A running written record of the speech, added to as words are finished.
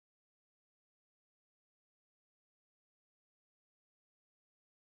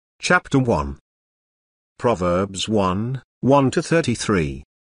Chapter 1. Proverbs 1, 1-33.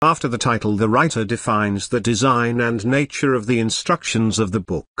 After the title, the writer defines the design and nature of the instructions of the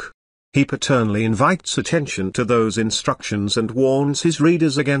book. He paternally invites attention to those instructions and warns his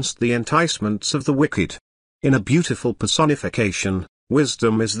readers against the enticements of the wicked. In a beautiful personification,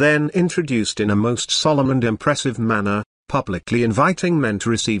 wisdom is then introduced in a most solemn and impressive manner, publicly inviting men to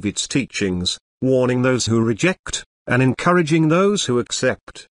receive its teachings, warning those who reject, and encouraging those who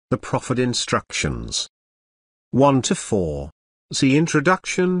accept the proffered instructions. 1-4. See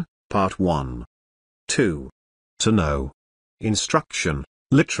Introduction, Part 1. 2. To know. Instruction,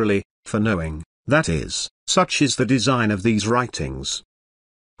 literally, for knowing, that is, such is the design of these writings.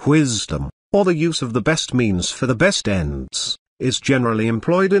 Wisdom, or the use of the best means for the best ends, is generally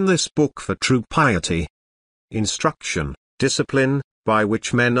employed in this book for true piety. Instruction, discipline, by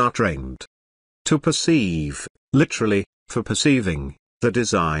which men are trained. To perceive, literally, for perceiving, the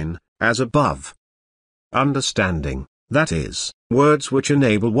design, as above. Understanding, that is, words which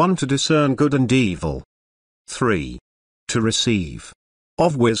enable one to discern good and evil. 3. To receive.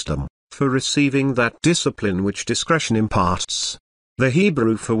 Of wisdom, for receiving that discipline which discretion imparts. The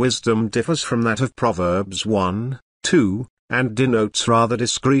Hebrew for wisdom differs from that of Proverbs 1, 2, and denotes rather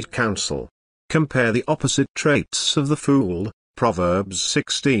discreet counsel. Compare the opposite traits of the fool, Proverbs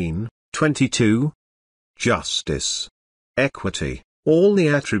 16, 22. Justice. Equity, all the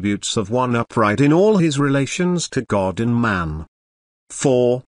attributes of one upright in all his relations to God and man.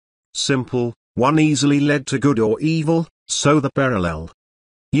 4. Simple, one easily led to good or evil, so the parallel.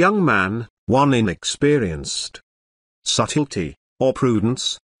 Young man, one inexperienced. Subtlety, or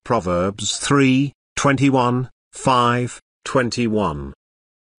prudence, Proverbs 3, 21, 5, 21.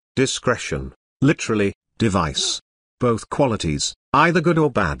 Discretion, literally, device. Both qualities, either good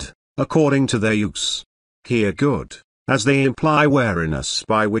or bad, according to their use. Here good, as they imply wariness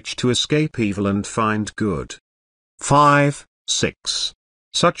by which to escape evil and find good. 5, 6.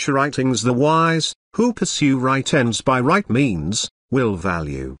 Such writings the wise, who pursue right ends by right means, will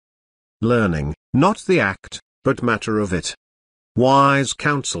value. Learning, not the act, but matter of it. Wise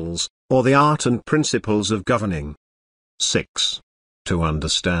counsels, or the art and principles of governing. 6. To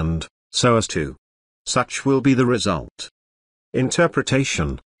understand, so as to. Such will be the result.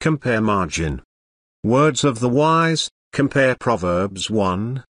 Interpretation, compare margin. Words of the wise, compare Proverbs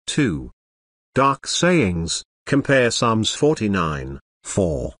 1, 2. Dark sayings, compare Psalms 49,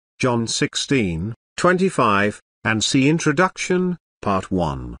 4, John 16, 25, and see Introduction, Part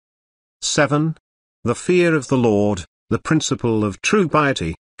 1. 7. The fear of the Lord, the principle of true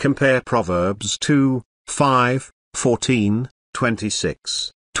piety, compare Proverbs 2, 5, 14,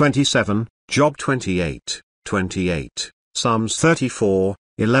 26, 27, Job 28, 28, Psalms 34,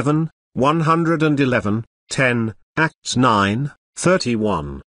 11, 111, 10, Acts 9,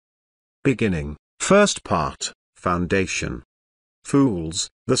 31. Beginning, first part, foundation. Fools,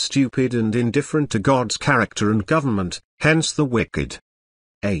 the stupid and indifferent to God's character and government, hence the wicked.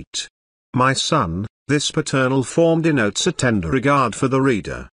 8. My son, this paternal form denotes a tender regard for the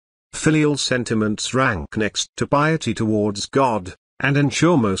reader. Filial sentiments rank next to piety towards God, and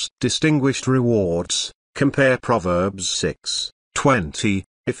ensure most distinguished rewards, compare Proverbs 6, 20,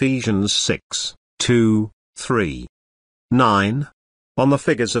 Ephesians 6, 2, 3. 9. On the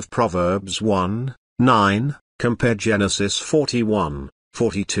figures of Proverbs 1, 9, compare Genesis 41,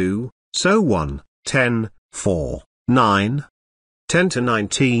 42, so 1, 10, 4, 9.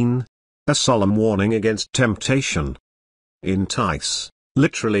 10-19. A solemn warning against temptation. Entice,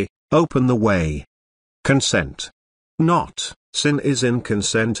 literally, open the way. Consent. Not, sin is in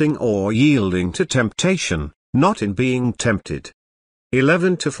consenting or yielding to temptation, not in being tempted.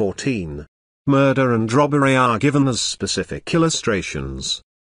 11-14. Murder and robbery are given as specific illustrations.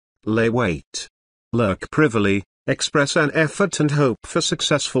 Lay wait. Lurk privily, express an effort and hope for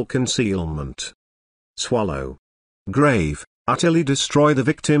successful concealment. Swallow. Grave, utterly destroy the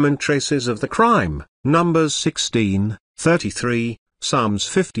victim and traces of the crime, Numbers 16, 33, Psalms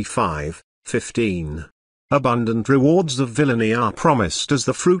 55, 15. Abundant rewards of villainy are promised as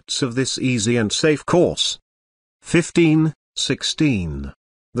the fruits of this easy and safe course. 15, 16.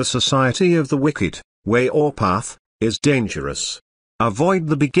 The society of the wicked, way or path, is dangerous. Avoid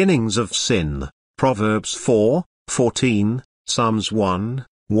the beginnings of sin, Proverbs 4, 14, Psalms 1,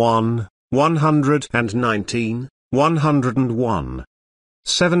 1, 119, 101.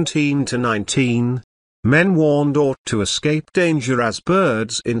 17-19. Men warned ought to escape danger as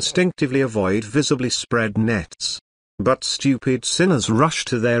birds instinctively avoid visibly spread nets. But stupid sinners rush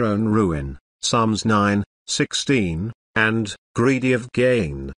to their own ruin, Psalms 9, 16, and, greedy of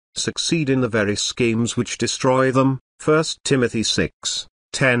gain, succeed in the very schemes which destroy them, 1 Timothy 6,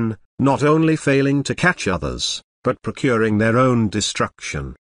 10, not only failing to catch others, but procuring their own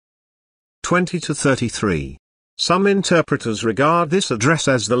destruction. 20-33. Some interpreters regard this address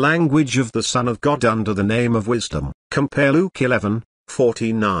as the language of the Son of God under the name of wisdom. Compare Luke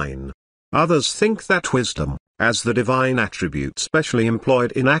 11:49. Others think that wisdom, as the divine attribute specially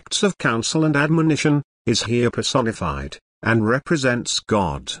employed in acts of counsel and admonition, is here personified, and represents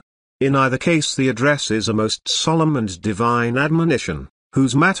God. In either case the address is a most solemn and divine admonition,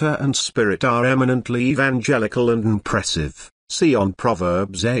 whose matter and spirit are eminently evangelical and impressive. See on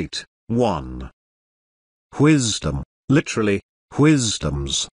Proverbs 8:1. Wisdom, literally,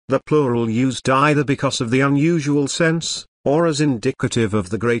 wisdoms, the plural used either because of the unusual sense, or as indicative of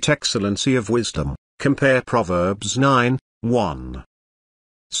the great excellency of wisdom. Compare Proverbs 9:1.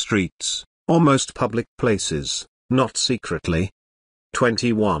 Streets, almost public places, not secretly.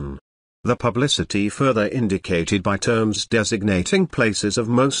 21. The publicity further indicated by terms designating places of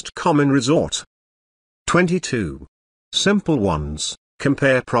most common resort. 22. Simple ones,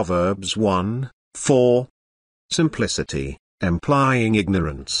 compare Proverbs 1:4. Simplicity, implying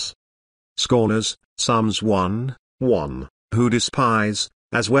ignorance. Scorners, Psalms 1:1, who despise,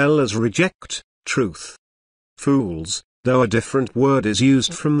 as well as reject, truth. Fools, though a different word is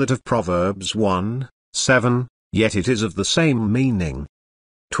used from that of Proverbs 1:7, yet it is of the same meaning.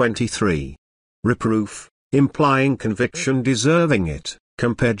 23. Reproof, implying conviction deserving it,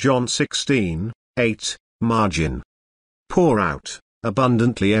 compare John 16:8, margin. Pour out,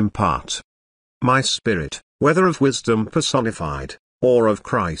 abundantly impart. My spirit, whether of wisdom personified, or of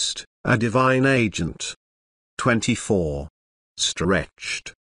Christ, a divine agent. 24.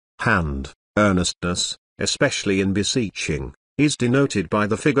 Stretched hand, earnestness, especially in beseeching, is denoted by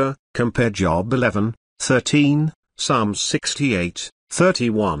the figure. Compare Job 11:13, Psalm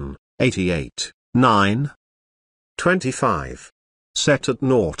 68:31, 88, 9. 25. Set at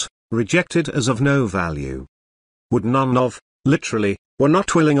naught, rejected as of no value. Would none of, literally, were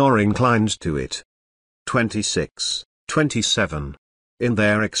not willing or inclined to it. 26, 27. In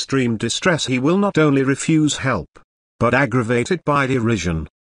their extreme distress he will not only refuse help, but aggravate it by derision.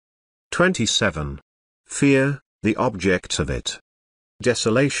 27. Fear, the object of it.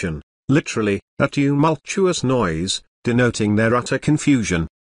 Desolation, literally, a tumultuous noise, denoting their utter confusion.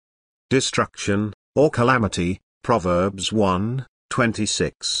 Destruction, or calamity, Proverbs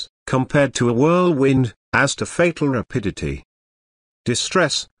 1:26, compared to a whirlwind, as to fatal rapidity.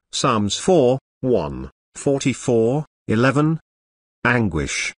 Distress, Psalms 4:1, 44:11.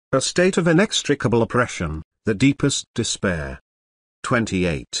 Anguish, a state of inextricable oppression, the deepest despair.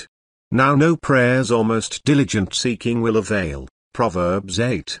 28. Now no prayers or most diligent seeking will avail, Proverbs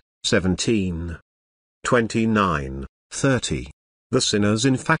 8:17. 29, 30. The sinner's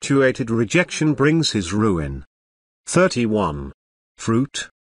infatuated rejection brings his ruin. 31. Fruit,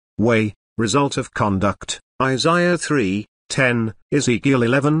 way, result of conduct, Isaiah 3:10, Ezekiel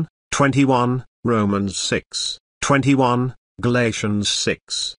 11:21, Romans 6:21, Galatians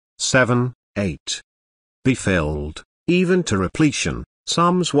 6:7, 8. Be filled, even to repletion,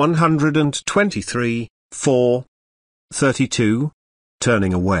 Psalms 123:4. 32.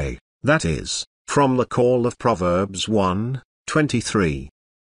 Turning away, that is, from the call of Proverbs 1:23.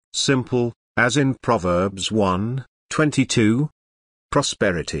 Simple, as in Proverbs 1:22.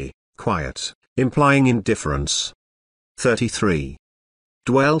 Prosperity, quiet, implying indifference. 33.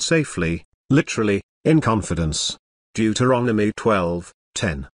 Dwell safely, literally, in confidence. Deuteronomy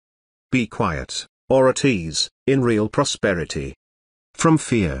 12:10. Be quiet, or at ease, in real prosperity. From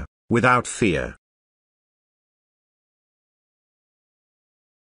fear, without fear.